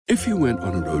If you went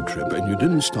on a road trip and you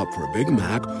didn't stop for a Big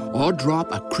Mac or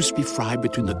drop a crispy fry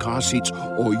between the car seats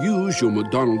or use your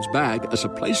McDonald's bag as a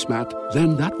placemat,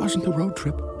 then that wasn't a road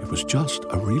trip. It was just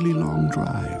a really long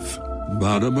drive.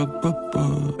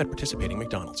 Ba-da-ba-ba-ba. At participating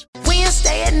McDonald's. We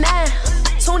stay at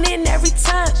 9. Tune in every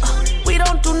time. We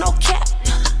don't do no cap.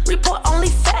 Report only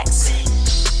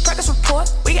facts. Progress report.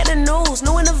 We got the news,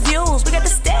 new interviews. We got the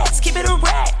stats. Keep it a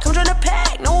rack. Come join the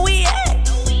pack. Know where we at.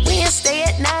 We stay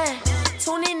at 9.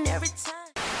 Tune in every time.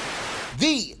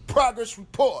 The Progress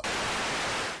Report.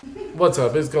 What's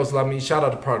up? It's GhostLuvMe. Shout out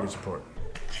to Progress Report.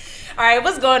 All right,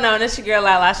 what's going on? It's your girl,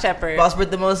 Lala Shepherd. Boss with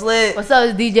the most lit. What's up?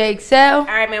 It's DJ Excel. All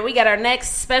right, man, we got our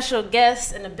next special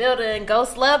guest in the building.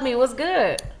 GhostLuvMe, what's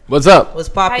good? What's up? What's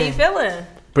poppin'? How you feeling?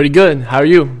 Pretty good. How are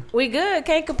you? We good.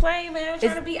 Can't complain, man. I'm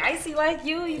trying to be icy like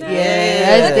you. You know?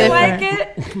 Yeah, that's like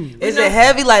different. it. Is it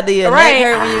heavy like the neck Right.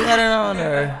 hurt when you had it on?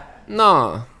 Or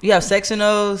Nah. you have sex in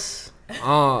those?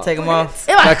 Take them off.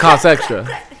 That costs extra.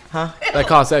 Huh? That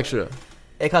costs extra.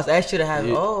 It costs extra to have it.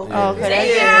 Yeah. Oh, Yeah.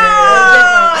 Okay.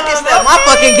 I can step my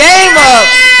fucking game up.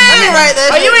 Let me write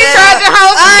that shit you ain't down. tried to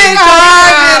host I it, ain't man.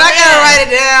 charging. I gotta write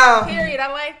it down. Period.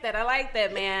 I like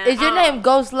that, man. Is your name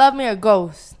GhostLuvMe or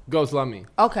Ghost? GhostLuvMe.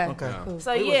 Okay. Okay. Cool.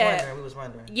 So We yeah. was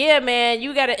wondering. Yeah, man,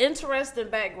 you got an interesting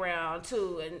background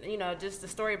too, and you know, just the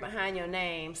story behind your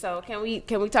name. So can we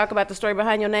talk about the story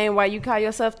behind your name? Why you call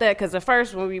yourself that? Because at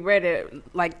first when we read it,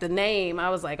 like the name, I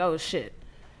was like, oh shit.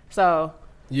 So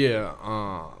Yeah.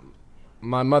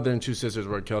 My mother and two sisters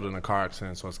were killed in a car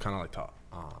accident, so it's kind of like to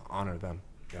honor them.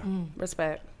 Yeah.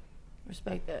 respect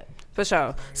that. for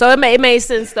sure. So it made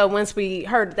sense though once we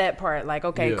heard that part. Like,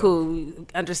 okay, Yeah. cool, we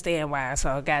understand why. So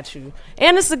I got you,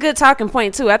 and it's a good talking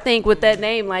point too. I think with that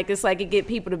name, like it's like it get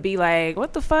people to be like,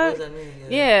 what the What fuck? does that mean?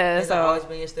 Yeah. Has that So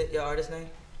always been your artist name?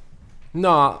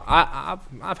 No,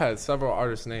 I've had several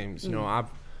artist names. You know,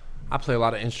 I play a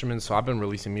lot of instruments, so I've been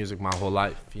releasing music my whole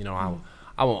life. You know,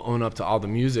 I won't own up to all the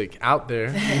music out there.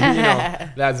 You know,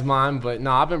 that's mine. But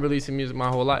no, I've been releasing music my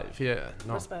whole life. Yeah.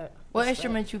 No. respect. What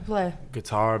instrument you play?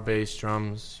 Guitar, bass,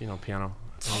 drums. You know, piano.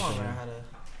 Come on, man. How to...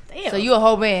 Damn. So you a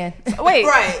whole band. Wait.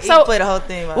 Right. So You play the whole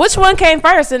thing. which one came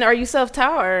first, and are you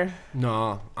self-taught or?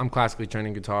 No, I'm classically trained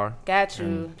in guitar. Got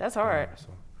you. That's hard. Yeah, so.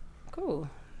 Cool.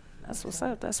 That's what's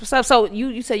up. That's what's up. So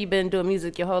you said you've been doing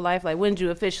music your whole life. Like, when did you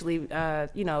officially,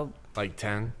 Like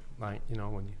 10, like, you know,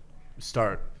 when you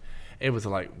start able to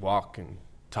like walk and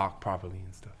talk properly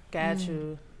and stuff. got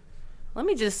you. Let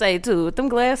me just say too, with them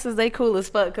glasses, they cool as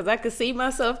fuck because I could see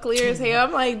myself clear as hell.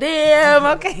 I'm like, damn,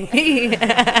 okay.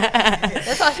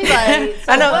 That's why she like.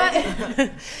 So I know.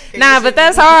 What? Nah, but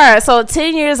that's hard. So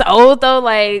 10 years old though,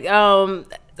 like,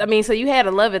 I mean, so you had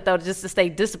to love it though, just to stay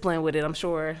disciplined with it. I'm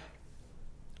sure.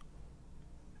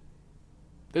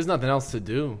 There's nothing else to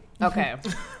do. Okay.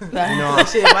 You know,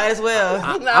 Shit, might as well.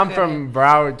 I'm from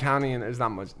Broward County, and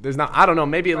I don't know,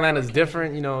 maybe Atlanta's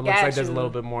different. You know, it looks Got like there's a you. little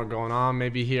bit more going on.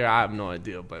 Maybe here, I have no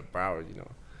idea, but Broward, you know,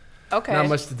 Okay. not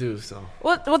much to do. So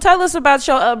Well, tell us about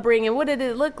your upbringing. What did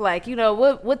it look like? You know,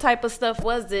 what type of stuff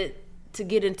was it to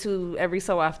get into every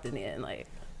so often in? Like,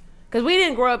 because we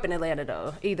didn't grow up in Atlanta,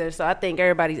 though, either. So I think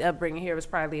everybody's upbringing here was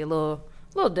probably a little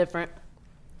different.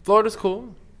 Florida's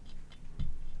cool.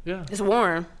 Yeah. It's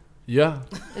warm. Yeah.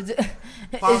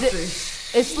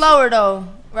 It's slower though,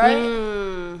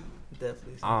 right?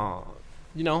 Definitely.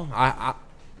 You know, I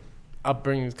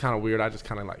upbringing's kind of weird. I just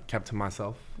kind of like kept to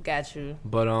myself. Got you.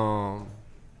 But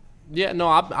yeah, no,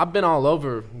 I've been all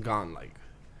over, gone like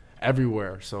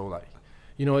everywhere. So like,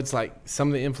 you know, it's like some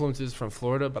of the influences from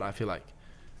Florida, but I feel like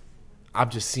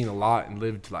I've just seen a lot and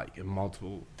lived like in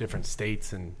multiple different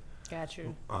states, and Got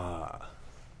you.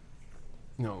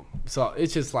 you know, so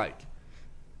it's just like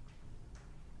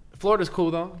Florida's cool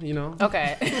though, you know.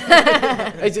 Okay.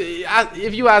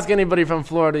 If you ask anybody from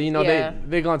Florida, you know, Yeah.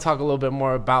 they're gonna talk a little bit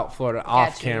more about Florida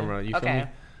off camera. You feel me?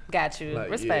 Got you. Like,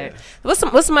 Respect. yeah.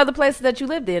 What's some other places that you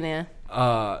lived in?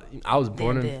 I was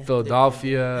born in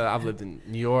Philadelphia. I've lived in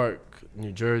New York,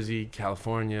 New Jersey,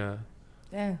 California,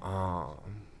 Yeah.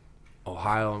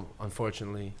 Ohio,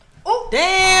 unfortunately.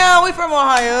 Damn, we from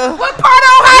Ohio. What part of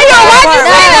Ohio? Why'd you say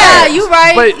that? Yeah, you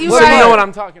right. But you so right. you know what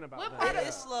I'm talking about. It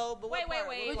is slow, but Wait. Was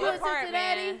you What in part,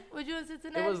 Cincinnati? man? Was you in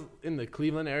Cincinnati? It was in the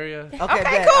Cleveland area. Okay, Okay,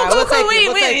 bet. cool, All right, cool, we'll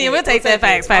cool. take it. We'll take that.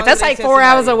 Facts. As long That's as like it's 4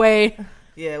 hours Cincinnati. away.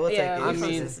 Yeah, we'll take Yeah, it. I'm from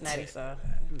mean- Cincinnati, so.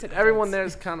 Everyone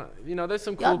there's kind of, you know, there's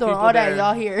some cool Y'all doing people all there. that,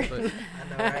 y'all here. but-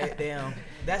 I know, right? Damn.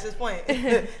 That's his point.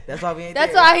 That's why we ain't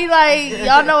That's there. why he like.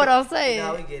 Y'all know what I'm saying.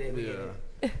 No, we get it. We get Yeah.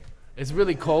 it. It's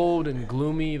really cold and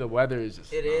gloomy. The weather is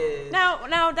just. It is.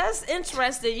 Now that's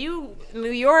interesting. You, New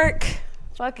York,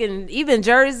 fucking even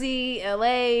Jersey,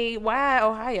 LA. Why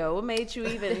Ohio? What made you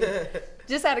even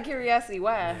Just out of curiosity,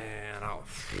 why? Man,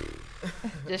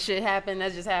 This shit happened.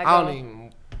 That's just how it I goes. don't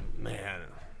even. Man.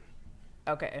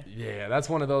 Okay. Yeah, that's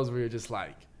one of those where you're just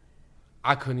like,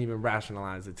 I couldn't even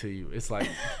rationalize it to you. It's like,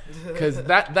 because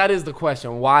that is the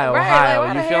question. Why Right, Ohio? like,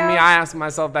 why you the feel me? hell? I ask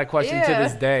myself that question to Yeah.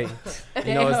 this day.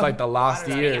 You know, it's like the lost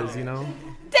years, you know?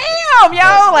 Damn, yo,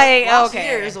 like, Lost okay.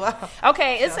 years, wow.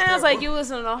 Okay, it sounds like you was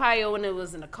in Ohio when it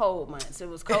was in the cold months. It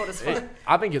was cold as fuck.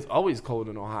 I think it's always cold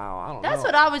in Ohio. I don't know. That's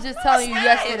what I was just telling you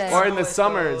yesterday. Or in the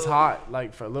summer, it's hot,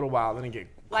 like for a little while, then it get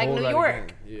Like cold New right York.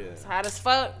 again. Yeah. It's hot as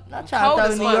fuck. Not trying to Cold throw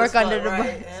as New fuck. York under the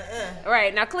Right. bus.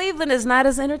 Right, now Cleveland is not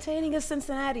as entertaining as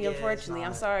Cincinnati, unfortunately. it's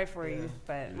I'm not. sorry for you,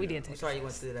 but we did I'm take sorry you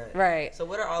went through that. Right. So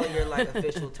what are all of your like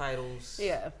official titles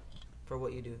Yeah. for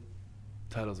what you do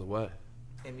Titles of what?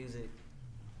 in music?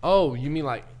 Oh, you mean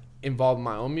like involved in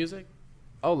my own music?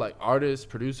 Oh, like artist,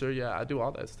 producer. Yeah, I do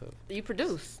all that stuff. You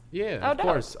produce. Yeah, Oh, of dope.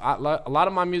 course. A lot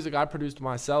of my music I produced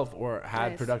myself or had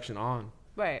Nice. production on.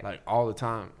 Right. Like all the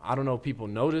time. I don't know if people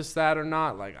notice that or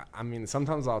not. Like, I mean,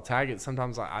 sometimes I'll tag it,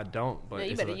 sometimes I don't. But Yeah,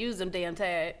 you it's better like- use them damn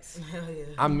tags. Hell yeah.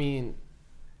 I mean,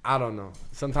 I don't know.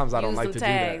 Sometimes I don't Use like them to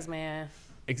tags, do that. man.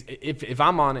 If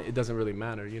I'm on it, it doesn't really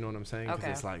matter. You know what I'm saying? 'Cause Okay.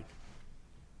 it's like,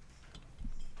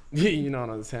 you know what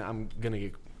I'm saying?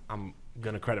 I'm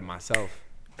gonna credit myself.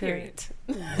 Period.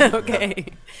 Okay.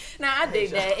 Now I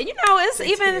dig that, and you know it's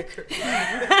even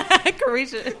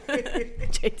Carisha,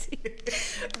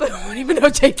 JT, but I don't even know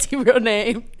JT real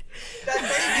name.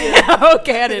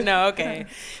 Okay, I didn't know. Okay,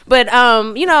 but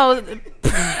you know,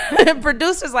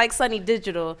 producers like Sunny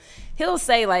Digital, he'll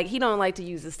say like he don't like to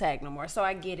use his tag no more. So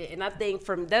I get it, and I think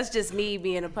that's just me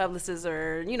being a publicist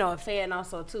or a fan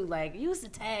also too. Like use the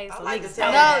tag. So niggas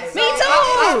don't. No, Me too.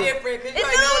 I'm different 'cause you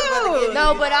already know what's about to get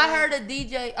No, you, but know? I heard a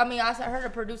DJ. I mean, I heard a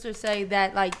producer say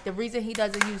that like the reason he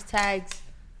doesn't use tags,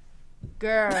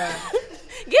 girl,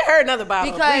 Get her another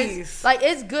bottle, because please. like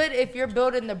it's good if you're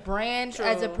building the brand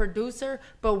as a True. producer,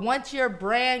 but once your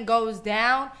brand goes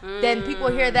down, then people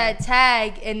hear that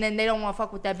tag and then they don't want to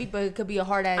fuck with that beat, but it could be a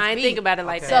hard ass beat. I ain't think about it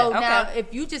like So that. now, Okay.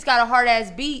 if you just got a hard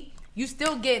ass beat, you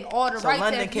still getting all the So rights.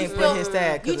 London and you can't still, put his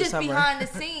tag 'cause You of just summer. behind the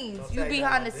scenes. You tag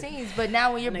behind the that scenes. But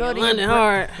now when you're Nigga, building London your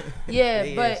hard. yeah,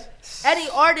 He but any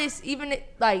artist, even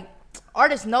like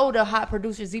artists know the hot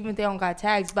producers, even if they don't got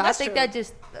tags. But That's I think true. that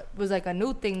just was like a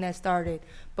new thing that started.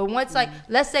 But once like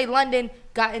let's say London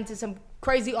got into some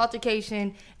crazy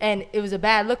altercation and it was a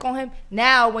bad look on him.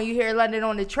 Now when you hear London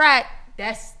on the track,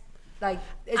 that's like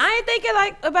I ain't thinking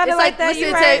about it it's like that. listening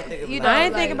You to, right. you know, I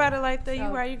ain't like, think about it like that. You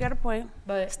so- right. You got a point.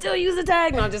 But Still use the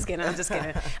tag? No, I'm just kidding. I'm just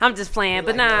kidding. I'm just playing.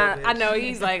 But like, nah, no, I bitch. know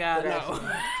he's like, no.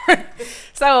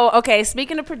 So, okay,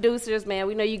 speaking of producers, man,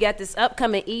 we know you got this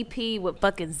upcoming EP with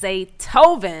fucking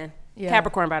Zaytoven. Yeah.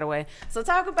 Capricorn, by the way. So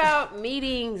talk about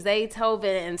meeting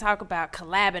Zaytoven and talk about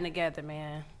collabing together,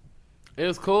 man. It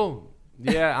was cool.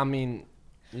 Yeah, I mean,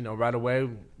 right away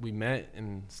we met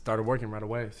and started working right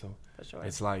away. So For sure.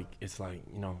 it's like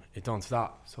it don't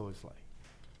stop. So it's like,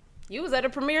 You was at a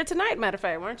premiere tonight, matter of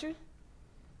fact, weren't you?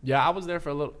 yeah, I was there for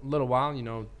a little while.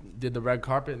 Did the red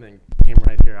carpet and then came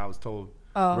right here. I was told.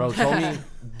 Oh. Ro told me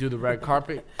do the red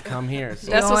carpet. Come here. So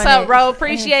That's what's on up, it. bro.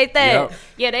 Appreciate that. Yep.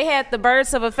 Yeah, they had the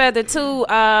Birds of a Feather 2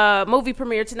 movie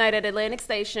premiere tonight at Atlantic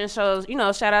Station. So,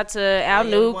 shout out to Al Yeah,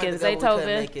 we Nuke wanted and to go, we couldn't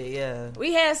Zaytoven. make it, yeah.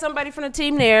 We had somebody from the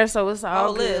team there, so it's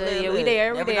all Oh, good. lit, Yeah, we lit.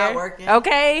 there, we Never there. not working.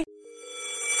 Okay.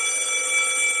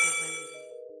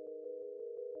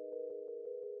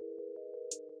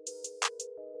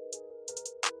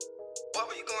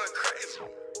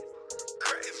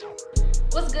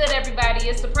 What's good, everybody?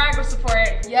 It's the Progress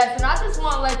Report. yes, and I just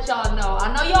want to let y'all know.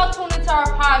 I know y'all tune into our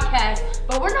podcast,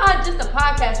 but we're not just a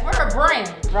podcast. We're a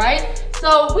brand, right?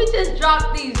 So we just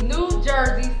dropped these new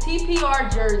jerseys,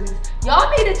 TPR jerseys. Y'all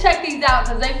need to check these out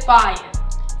because they fire.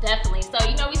 Definitely.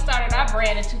 So, we started our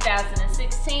brand in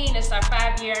 2016. It's our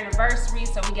 5-year anniversary.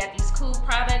 So, we got these cool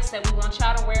products that we want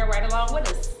y'all to wear right along with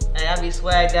us. Hey, I be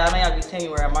swagged out, man. I be telling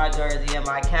you wearing my jersey and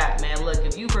my cap, man. Look,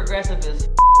 if you progressive as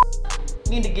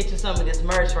you need to get you some of this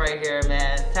merch right here,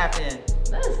 man. Tap in.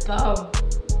 Let's go.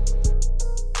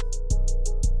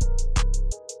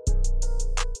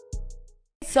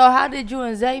 So how did you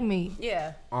and Zay meet?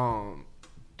 Yeah.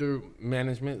 through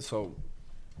management. So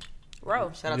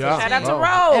Ro. Shout out Yeah. to Shout out to Ro.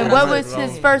 Ro. And Oh, what that's was right.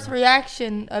 his first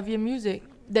reaction of your music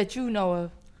that you know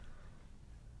of?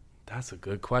 that's a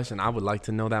good question. I would like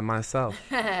to know that myself.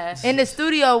 In the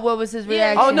studio, what was his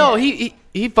reaction? Oh no, he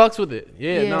fucks with it.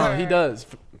 Yeah, Yeah. no, he does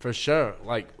for sure.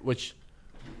 Like, which,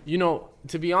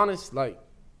 to be honest, like,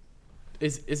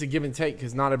 it's a give and take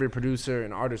because not every producer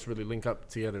and artist really link up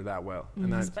together that well.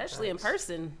 And that's Especially in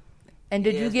person. And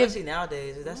did yeah, you give? especially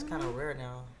nowadays, that's kind of rare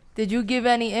now. Did you give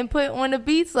any input on the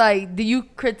beats? Like, do you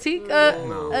critique?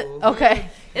 No. Okay.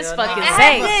 It's Yeah, fucking nah.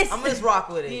 Zay. I'm just rock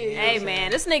with it. You know Hey what I'm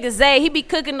man, this nigga Zay, he be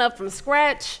cooking up from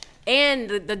scratch. And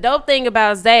the dope thing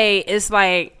about Zay is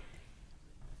like,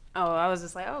 I was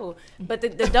just like, but the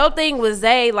dope thing with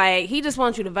Zay, like, he just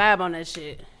wants you to vibe on that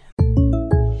shit.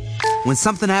 When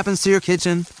something happens to your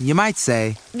kitchen, you might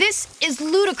say, "This is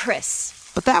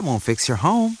ludicrous." but that won't fix your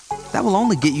home. That will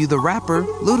only get you the rapper,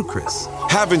 Ludacris.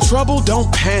 Having trouble?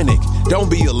 Don't panic. Don't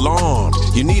be alarmed.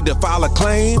 You need to file a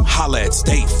claim? Holla at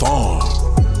State Farm.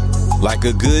 Like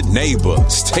a good neighbor,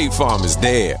 State Farm is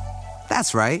there.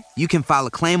 That's right. You can file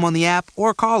a claim on the app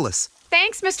or call us.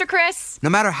 Thanks, Mr. Chris. No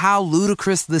matter how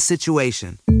ludicrous the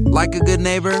situation, like a good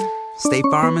neighbor, State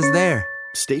Farm is there.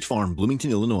 State Farm,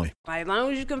 Bloomington, Illinois. Like, as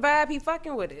long as you can vibe, he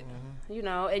fucking with it. You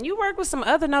know, and you work with some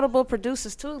other notable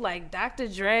producers too, like Dr.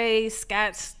 Dre,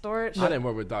 Scott Storch. I didn't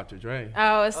work with Dr. Dre.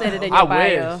 Oh, it said it in your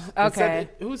bio. Wish. Okay.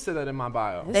 Who said that in my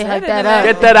bio? They hyped that up.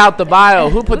 Get that out the bio.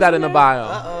 Who put that in the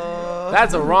bio?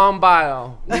 That's a wrong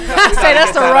bio. Say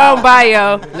that's the wrong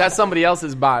bio. That's somebody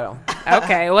else's bio.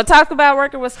 Okay, well, talk about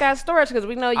working with Scott Storch, because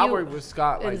we know you. I worked with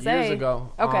Scott like years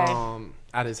ago. Okay.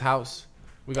 At his house.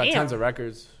 We got Damn. tons of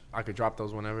records. I could drop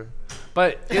those whenever.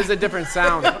 But it was a different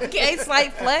sound. Okay,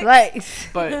 slight flex. Right.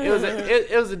 But it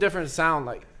was a different sound.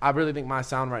 Like, I really think my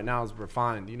sound right now is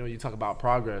refined. You know, you talk about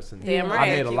progress, and Damn I right.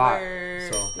 made a lot.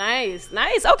 So Nice.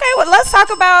 Okay, well, let's talk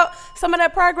about some of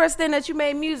that progress then that you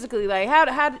made musically. Like,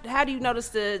 how do you notice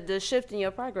the shift in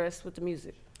your progress with the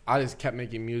music? I just kept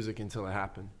making music until it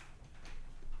happened.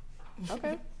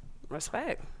 Okay.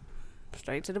 Respect.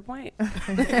 Straight to the point.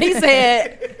 He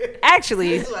said,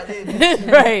 actually,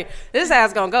 right, this is how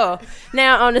it's gonna go.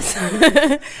 Now on this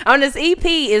on this EP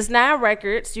is 9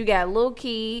 records. You got Lil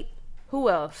Key. Who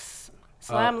else?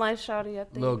 Slime Life Shawty, I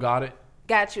think. Lil Got It.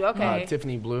 Got you, okay.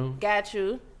 Tiffany Blue. Got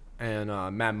you. And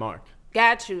Mad Mark.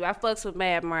 Got you. I fucks with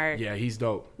Mad Mark. Yeah, he's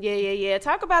dope. Yeah.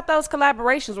 Talk about those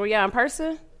collaborations. Were y'all in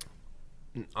person?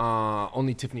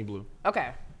 Only Tiffany Blue.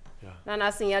 Okay. Yeah. And I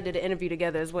seen y'all did an interview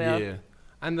together as well. Yeah.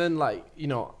 And then, like, you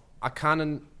know, I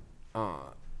kind of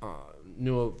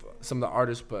knew of some of the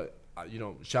artists, but, you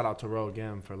know, shout out to Ro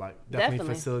again for, like,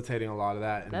 definitely facilitating a lot of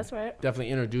that. And that's right.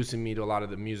 Definitely introducing me to a lot of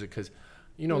the music because,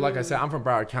 you know, like I said, I'm from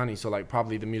Broward County, so, like,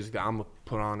 probably the music that I'm going to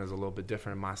put on is a little bit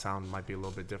different. My sound might be a little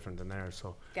bit different than theirs.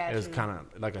 So it was kind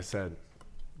of, like I said,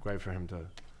 great for him to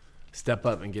step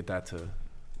up and get that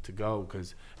to go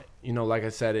because, you know, like I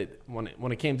said, when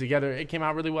it came together, it came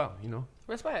out really well, you know.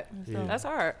 Respect. Yeah. That's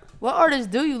hard. What artists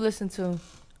do you listen to,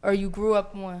 or you grew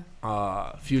up on?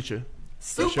 Future.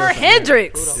 Super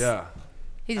Hendrix. Yeah.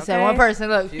 He just said one person.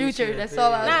 Look, Future. That's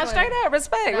all I was Nah, straight up.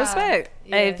 Respect.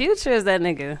 Yeah. Hey, Future is that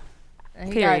nigga. And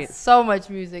he Period. got so much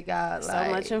music out. So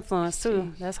like, much influence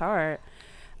too. That's hard.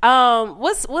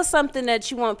 What's something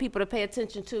that you want people to pay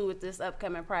attention to with this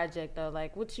upcoming project though?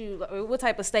 Like, what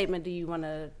type of statement do you want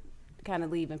to kind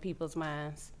of leave in people's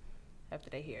minds after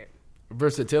they hear it?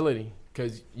 Versatility,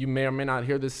 because you may or may not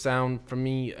hear this sound from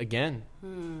me again.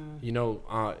 You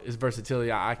know, it's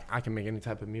versatility. I can make any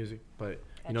type of music, but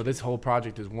you know, this whole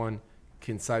project is one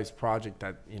concise project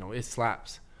that, you know, it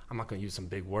slaps. I'm not gonna use some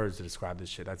big words to describe this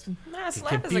shit. That's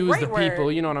slap confuse is a great the people.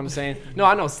 word. You know what I'm saying? No,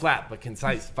 I know slap, but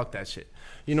concise. Fuck that shit.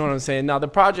 You know what I'm saying? Now the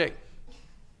project,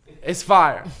 it's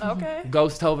fire. Okay.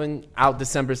 GhostToven out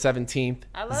December 17th.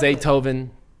 I love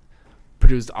Zaytoven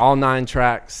produced all 9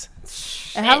 tracks.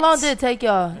 And how long did it take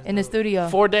y'all in the studio?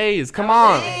 4 days. Come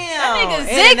on. That nigga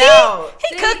Ziggy,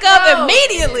 he cook up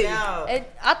immediately. And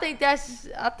I think that's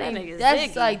nigga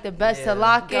Ziggy. like the best to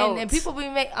lock in. Goats. And people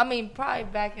probably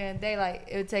back in the day, like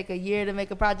it would take a year to make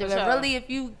a project. For But sure.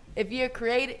 really, if you're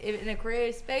creative in a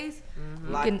creative space, you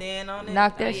Locked can in on it.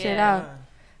 knock that shit out.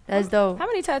 That's dope. How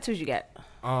many tattoos you got?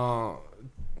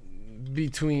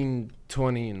 Between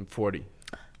 20 and 40.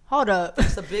 Hold up.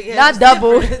 That's a big Not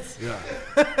double. Yeah.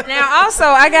 Now, also,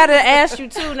 I gotta ask you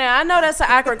too. Now, I know that's an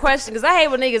awkward question because I hate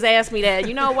when niggas ask me that.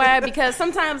 You know why? Because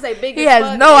sometimes they big. He as has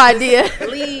fuck, no they idea. just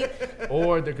leave.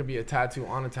 Or there could be a tattoo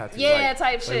on a tattoo. Yeah,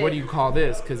 type like, shit. What do you call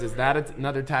this? Because is that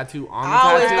another tattoo on the I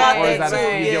always tattoo? thought Or is that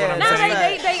that too, you get what yeah. I'm No,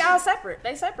 saying? they all separate.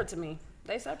 They separate to me.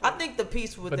 They separate. I think the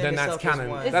piece within But then that's itself is kind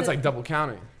one. of, that's like double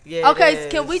counting. Yeah, it Okay,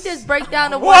 is. can we just break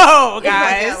down the Whoa, one?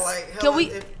 guys. Can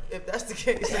we- If that's the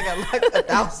case, they got like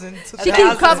 1,000. She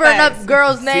keep covering up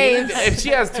girls' names. If she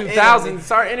has 2,000,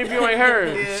 start interviewing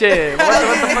her. Shit.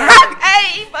 What the fuck?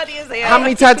 Hey, funny as hell. How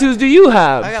many tattoos do you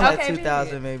have? I got like Okay,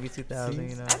 2,000, maybe 2,000.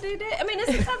 You know. I did that. I mean, it's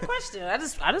a tough question. I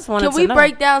just wanted Can to we know.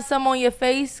 break down some on your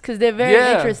face? Because they're very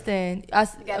Yeah. interesting. got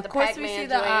Of the course, we Pac-Man see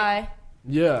the joint. eye.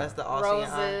 Yeah. That's the Aussie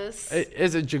eye. Roses?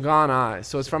 It's a Jagan eye,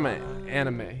 so it's from an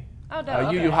anime. Oh,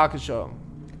 dope. Yu Yu Hakusho.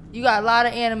 You got a lot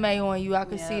of anime on you. I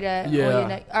can see that on Yeah. your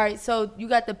neck. All right, so you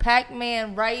got the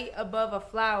Pac-Man right above a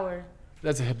flower.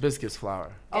 That's a hibiscus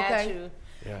flower. Got you.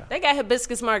 Yeah. They got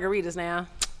hibiscus margaritas now.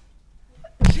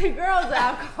 Your girl's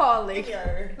alcoholic.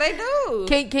 They do.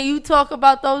 Can you talk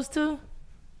about those two?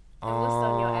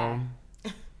 On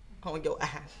your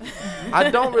ass.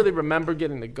 I don't really remember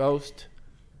getting the ghost,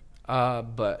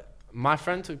 but my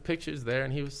friend took pictures there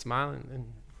and he was smiling,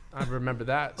 and I remember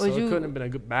that. So it couldn't have been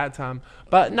a bad time.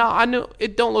 But no, I knew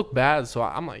it don't look bad, so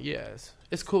I'm like, yes,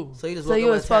 it's cool. So you just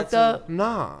was fucked up?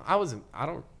 Nah, I wasn't. I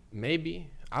don't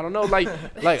know. Like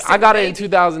I got it in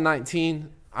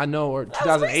 2019. I know, or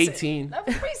 2018. That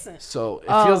was recent. So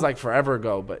it feels like forever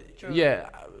ago, but yeah.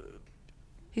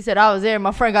 He said, I was there.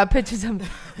 My friend got pictures of me.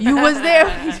 You was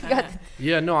there?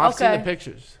 Yeah, no, I've seen the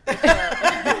pictures.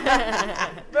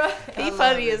 He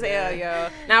funny as hell, yo.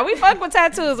 Now, we fuck with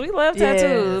tattoos. We love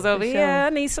tattoos over here. I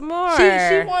need some more.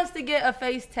 She wants to get a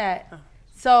face tat.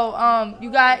 So, you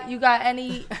got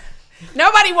any...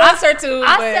 Nobody wants her to.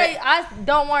 I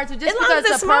don't want her to just because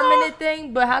it's a permanent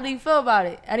thing. But how do you feel about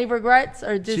it? Any regrets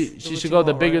or just? She should go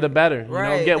the bigger the better. You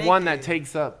know, get one that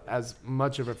takes up as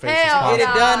much of her face as Hell possible. Get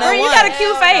it done. Or you got a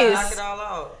cute face. Knock it all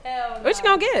out. Hell What you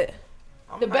gonna get?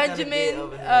 The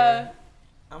Benjamin.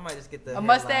 I might just get the a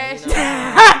mustache. Yo,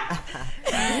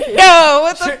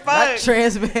 what the fuck? Not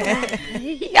trans man.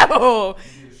 Yo.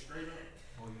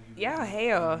 Yo,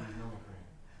 hell.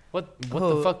 What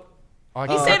the fuck? Oh,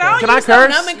 He said, "I can don't I use curse?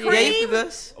 no numbing cream."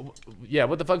 Yeah,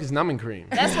 what the fuck is numbing cream?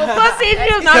 That's what pussy is.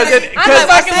 I'm Because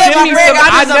fucking with you.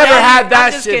 I never had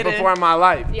that shit before in my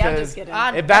life. Yeah, I'm just kidding.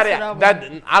 If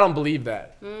that I don't believe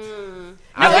that.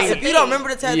 If you don't remember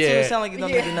the tattoo, it sounds like you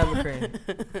don't need the number cream.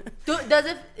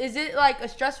 Is it like a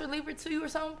stress reliever to you or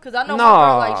something? Because I know No,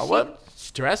 my girl, what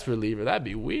stress reliever? That'd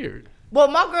be weird. Well,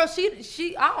 my girl,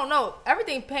 she I don't know.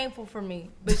 Everything painful for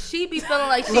me, but she be feeling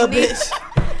like she needs.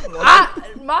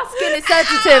 My skin is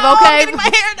sensitive. Okay, I'm getting my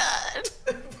hair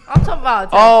done. I'm talking about.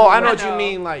 Oh, I know what you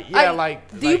mean. Like, yeah,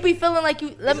 do you be feeling like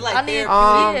you? I need.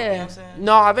 Yeah.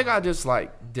 No, I think I just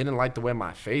didn't like the way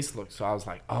my face looked, so I was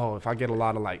like, oh, if I get a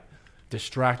lot of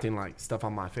distracting stuff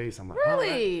on my face, I'm like,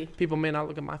 really? People may not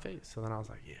look at my face. So then I was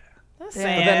like, yeah. That's But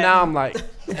sad. then now I'm like,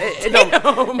 it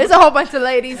don't. There's a whole bunch of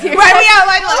ladies here. Right, we out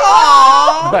like,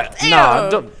 oh. But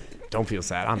no, don't feel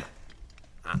sad.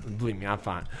 Believe me, I'm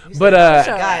fine. But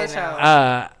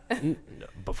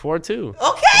before too.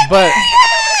 Okay.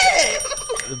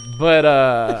 But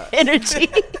energy.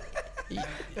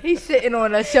 He's shitting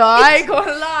on us, y'all. I ain't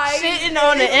gonna lie. Shitting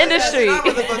on the industry.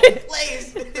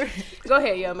 Go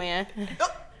ahead, yo, man.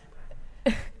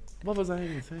 What was I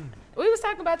even saying? We was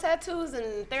talking about tattoos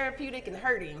and therapeutic and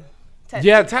hurting.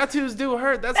 Yeah, tattoos do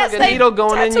hurt. That's like a needle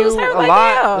going in you a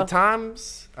lot of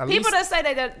times. People that say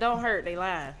they don't hurt, they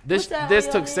lie. This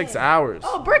took 6 hours.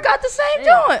 Oh, Brick got the same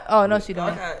joint. Oh no, she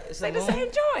don't. It's like the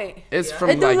same joint. It's from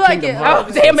it. Kingdom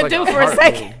Hearts. Oh, damn it, do for a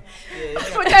second.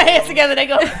 Put their hands together,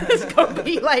 it's gonna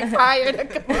be like fire to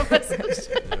come up with some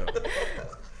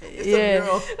shit. Yeah.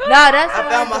 Nah, that's hard. I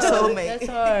found my soulmate.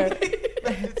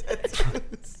 That's hard.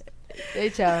 They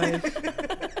challenge.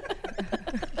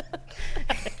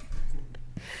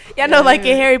 Y'all know, like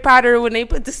in Harry Potter when they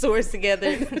put the swords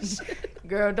together.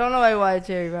 Girl, don't nobody watch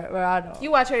Harry Potter. Well, I don't.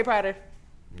 You watch Harry Potter?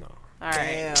 No. All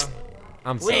right.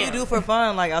 Damn. What do you do for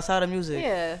fun, outside of music?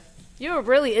 Yeah. You're a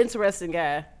really interesting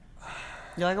guy.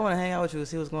 You're I want to hang out with you and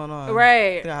see what's going on.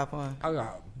 Right. You gotta have fun. I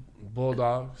got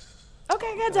bulldogs. Okay,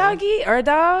 I got doggy or a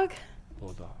dog.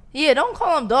 Bulldog. Yeah, don't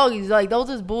call them doggies. Those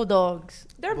is bulldogs.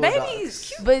 They're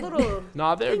babies. Cute But little.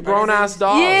 No, they're grown-ass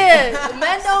dogs. Yeah,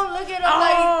 men don't look at them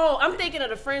Oh, I'm thinking of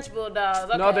the French bulldogs.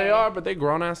 Okay. No, they are, but they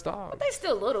grown-ass dogs. But they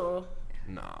still little.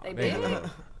 No, They they're big? little.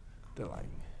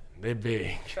 They're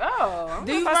big. Oh,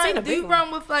 Do you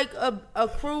run with a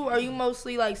crew, or you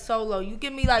mostly solo? You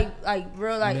give me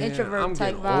real Man, introvert I'm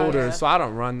type getting vibe. older, so I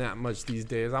don't run that much these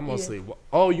days. I'm mostly.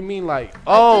 Oh, you mean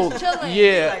just chilling.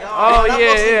 yeah,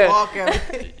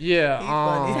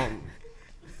 yeah.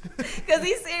 Because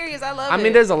he's serious. I love it. I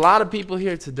mean, there's a lot of people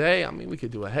here today. I mean, we could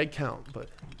do a head count, but.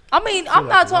 I mean, I'm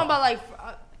not talking about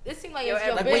it seems like it's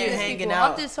your when you're business hanging people.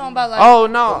 out. I'm just talking about Oh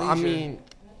no! I mean,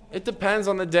 it depends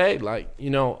on the day.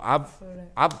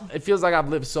 It feels like I've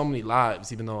lived so many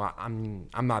lives, even though I'm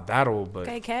not that old. But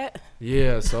okay, cat.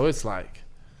 yeah, so it's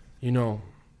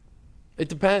it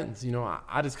depends.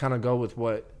 I just kind of go with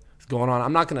what's going on.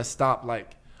 I'm not gonna stop. I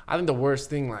think the worst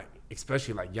thing,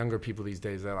 especially younger people these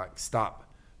days, they stop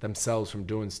themselves from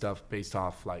doing stuff based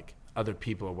off other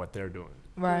people or what they're doing.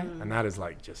 Right. And that is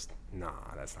just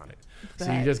that's not it. So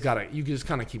you just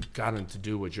kind of keep gotten to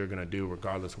do what you're gonna do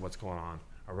regardless of what's going on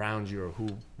around you or who,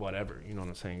 whatever. You know what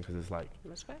I'm saying? Because it's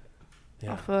Respect.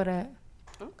 I feel that.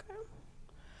 Okay.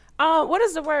 What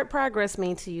does the word progress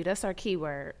mean to you? That's our key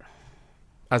word.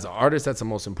 As an artist, that's the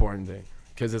most important thing.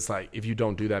 Because it's like, if you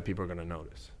don't do that, people are going to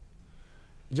notice.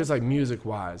 Just like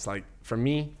music-wise. Like, for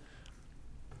me,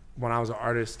 when I was an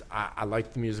artist, I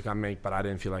liked the music I make, but I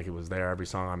didn't feel like it was there. Every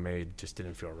song I made just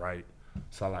didn't feel right.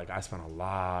 So, like, I spent a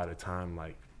lot of time,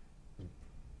 like,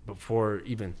 before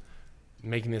even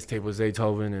making this tape with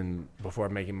Zaytoven and before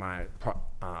making my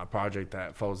project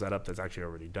that follows that up that's actually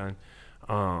already done,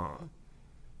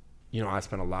 you know, I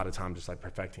spent a lot of time just, like,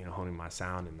 perfecting and honing my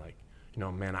sound. And, like, you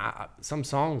know, man, some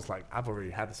songs, like, I've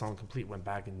already had the song complete, went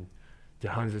back and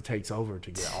did hundreds of takes over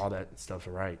to get all that stuff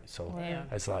right. So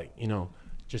it's like, you know,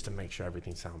 just to make sure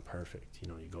everything sounds perfect, you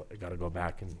know, you got to go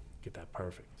back and get that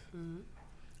perfect. Mm-hmm.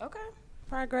 Okay.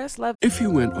 Progress, love. If you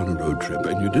went on a road trip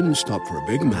and you didn't stop for a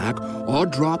Big Mac or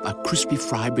drop a crispy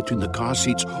fry between the car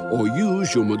seats or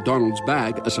use your McDonald's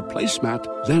bag as a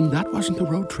placemat, then that wasn't a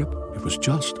road trip. It was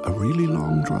just a really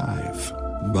long drive.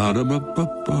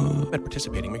 Ba-da-ba-ba-ba. At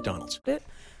participating McDonald's.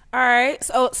 All right.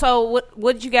 So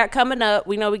what you got coming up?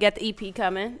 We know we got the EP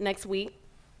coming next week.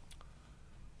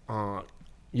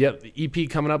 Yeah, the EP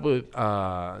coming up with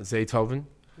Zaytoven.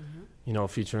 You know,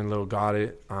 featuring Lil Got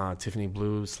It, Tiffany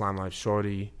Blue, Slime Life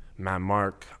Shorty, Matt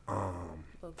Mark. Oh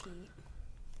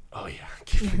yeah,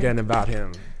 keep forgetting about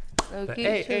him.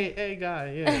 Hey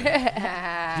guy,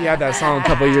 yeah. He had that song a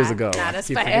couple years ago. Nah, that's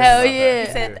fine. Hell yeah.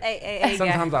 He said, hey,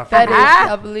 sometimes guy. I forget.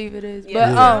 I believe it is.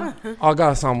 Yeah. But I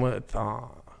got a song with. I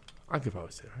could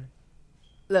probably say it, right?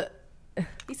 Look,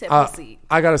 he said proceed.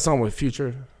 I got a song with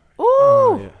Future.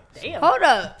 Ooh, yeah. Damn. Hold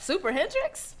up. Super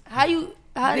Hendrix. How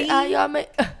y'all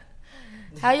make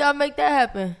that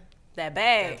happen? That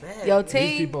bag. Yo, These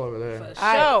team. people over there. For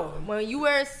sure. When you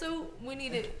wear a suit, we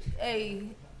need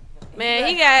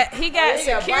Man, he got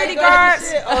security bodyguards guards.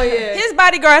 and shit. Oh yeah. His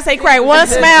bodyguards say crack one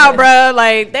smile, bro.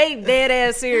 Like they dead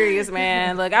ass serious,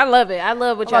 man. Look, I love it. I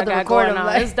love what y'all got going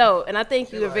on. It's dope, and I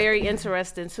think you are very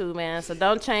interesting too, man. So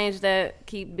don't change that.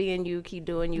 Keep being you. Keep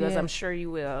doing you, as I'm sure you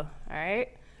will. All right.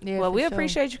 Yeah, well, we sure.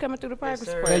 appreciate you coming through the Progress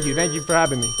Report. Thank you for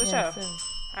having me. For sure.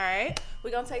 All right,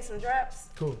 we're gonna take some drops.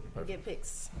 Cool. And get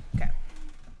pics. Okay.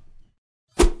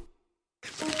 All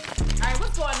right,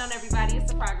 what's going on, everybody?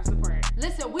 It's the Progress Report.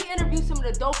 Listen, we interview some of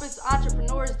the dopest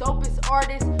entrepreneurs, dopest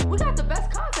artists. We got the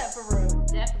best content for real.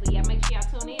 Definitely. Y'all make sure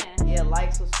y'all tune in. Yeah,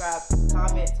 like, subscribe,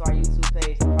 comment to our YouTube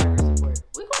page, The Progress Report.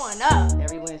 We going up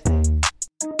every Wednesday.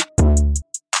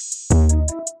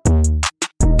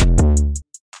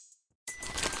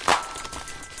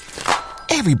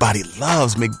 Everybody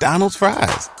loves McDonald's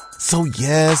fries. So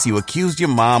yes, you accused your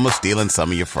mom of stealing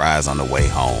some of your fries on the way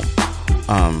home.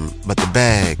 But the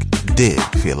bag did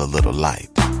feel a little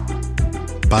light.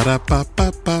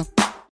 Ba-da-ba-ba-ba.